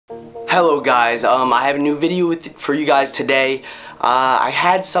Hello guys, I have a new video for you guys today. I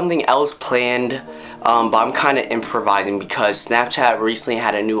had something else planned, but I'm kind of improvising because Snapchat recently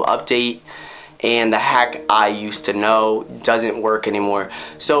had a new update and the hack I used to know doesn't work anymore.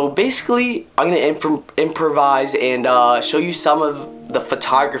 So basically, I'm going to improvise and show you some of the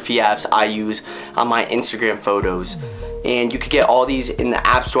photography apps I use on my Instagram photos. And you could get all these in the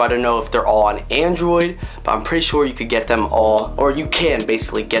App Store. I don't know if they're all on Android, but I'm pretty sure you could get them all, or you can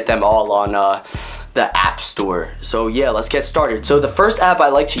basically get them all on the App Store. So yeah, let's get started. So the first app I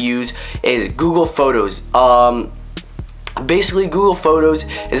like to use is Google Photos. Basically, Google Photos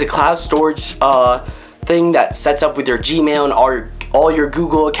is a cloud storage thing that sets up with your Gmail and all your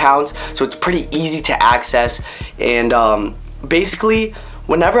Google accounts, so it's pretty easy to access. And basically,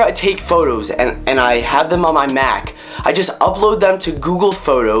 whenever I take photos and I have them on my Mac, I just upload them to Google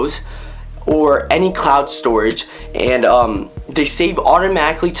Photos or any cloud storage, and they save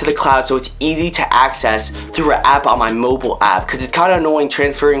automatically to the cloud, so it's easy to access through an app on my mobile app, because it's kind of annoying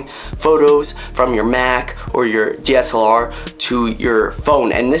transferring photos from your Mac or your DSLR to your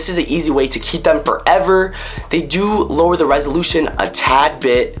phone, and this is an easy way to keep them forever. They do lower the resolution a tad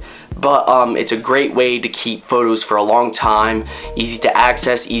bit, but it's a great way to keep photos for a long time. Easy to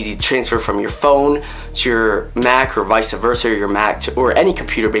access, easy to transfer from your phone to your Mac, or vice versa, your Mac to, or any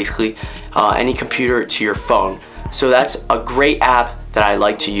computer basically, any computer to your phone. So that's a great app that I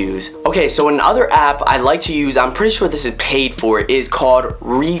like to use. Okay, so another app I like to use, I'm pretty sure this is paid for, is called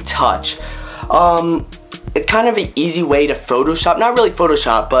Retouch. It's kind of an easy way to Photoshop, not really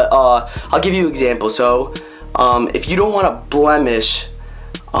Photoshop, but I'll give you an example. So if you don't want to blemish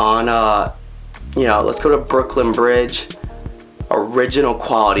on you know, let's go to Brooklyn Bridge, original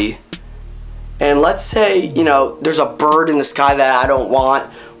quality, and let's say, you know, there's a bird in the sky that I don't want,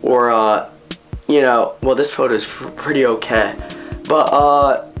 or you know, well, this photo is pretty okay,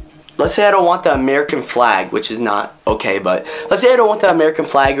 but let's say I don't want the American flag, which is not okay, but let's say I don't want the American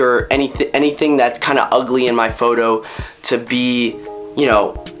flag or anything that's kind of ugly in my photo to be, you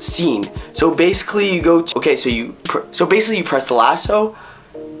know, seen. So basically you go to, okay, so basically you press the lasso,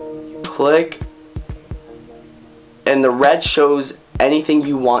 click, and the red shows anything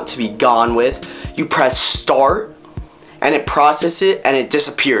you want to be gone with. You press start and it processes it and it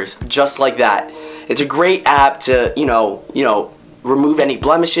disappears just like that. It's a great app to, you know, remove any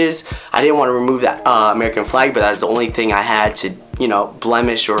blemishes. I didn't want to remove that American flag, but that's the only thing I had to, you know,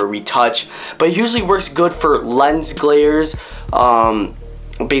 blemish or retouch. But it usually works good for lens glares,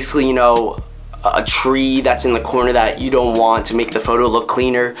 basically, you know, a tree that's in the corner that you don't want to make the photo look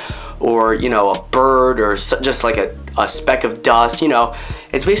cleaner, or, you know, a bird, or just like a speck of dust. You know,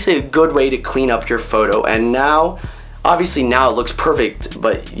 it's basically a good way to clean up your photo. And now, obviously now it looks perfect,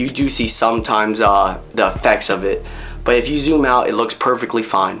 but you do see sometimes the effects of it. But if you zoom out, it looks perfectly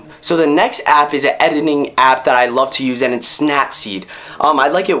fine. So the next app is an editing app that I love to use, and it's Snapseed. I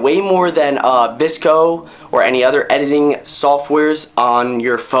like it way more than Visco or any other editing softwares on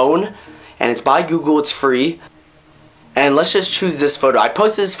your phone. And it's by Google, it's free. And let's just choose this photo. I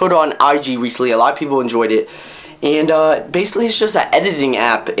posted this photo on IG recently. A lot of people enjoyed it. And basically it's just an editing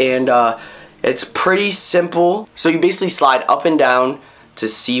app, and it's pretty simple. So you basically slide up and down to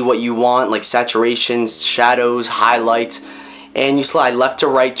see what you want, like saturations, shadows, highlights, and you slide left to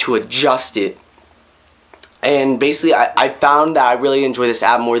right to adjust it. And basically I found that I really enjoy this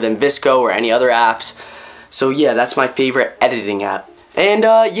app more than Visco or any other apps. So yeah, that's my favorite editing app. And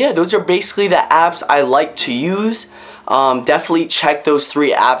yeah, those are basically the apps I like to use. Definitely check those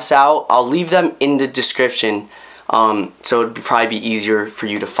 3 apps out. I'll leave them in the description, so it'd probably be easier for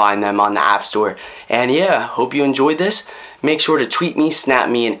you to find them on the App Store. And yeah, hope you enjoyed this. Make sure to tweet me, snap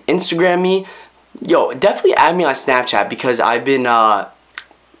me, and Instagram me. Yo, definitely add me on Snapchat, because I've been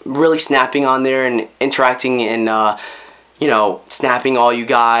really snapping on there and interacting and you know, snapping all you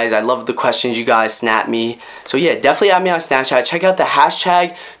guys. I love the questions you guys snap me. So yeah, definitely add me on Snapchat. Check out the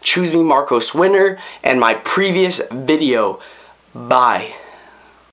hashtag ChooseMeMarcosWinner and my previous video. Bye.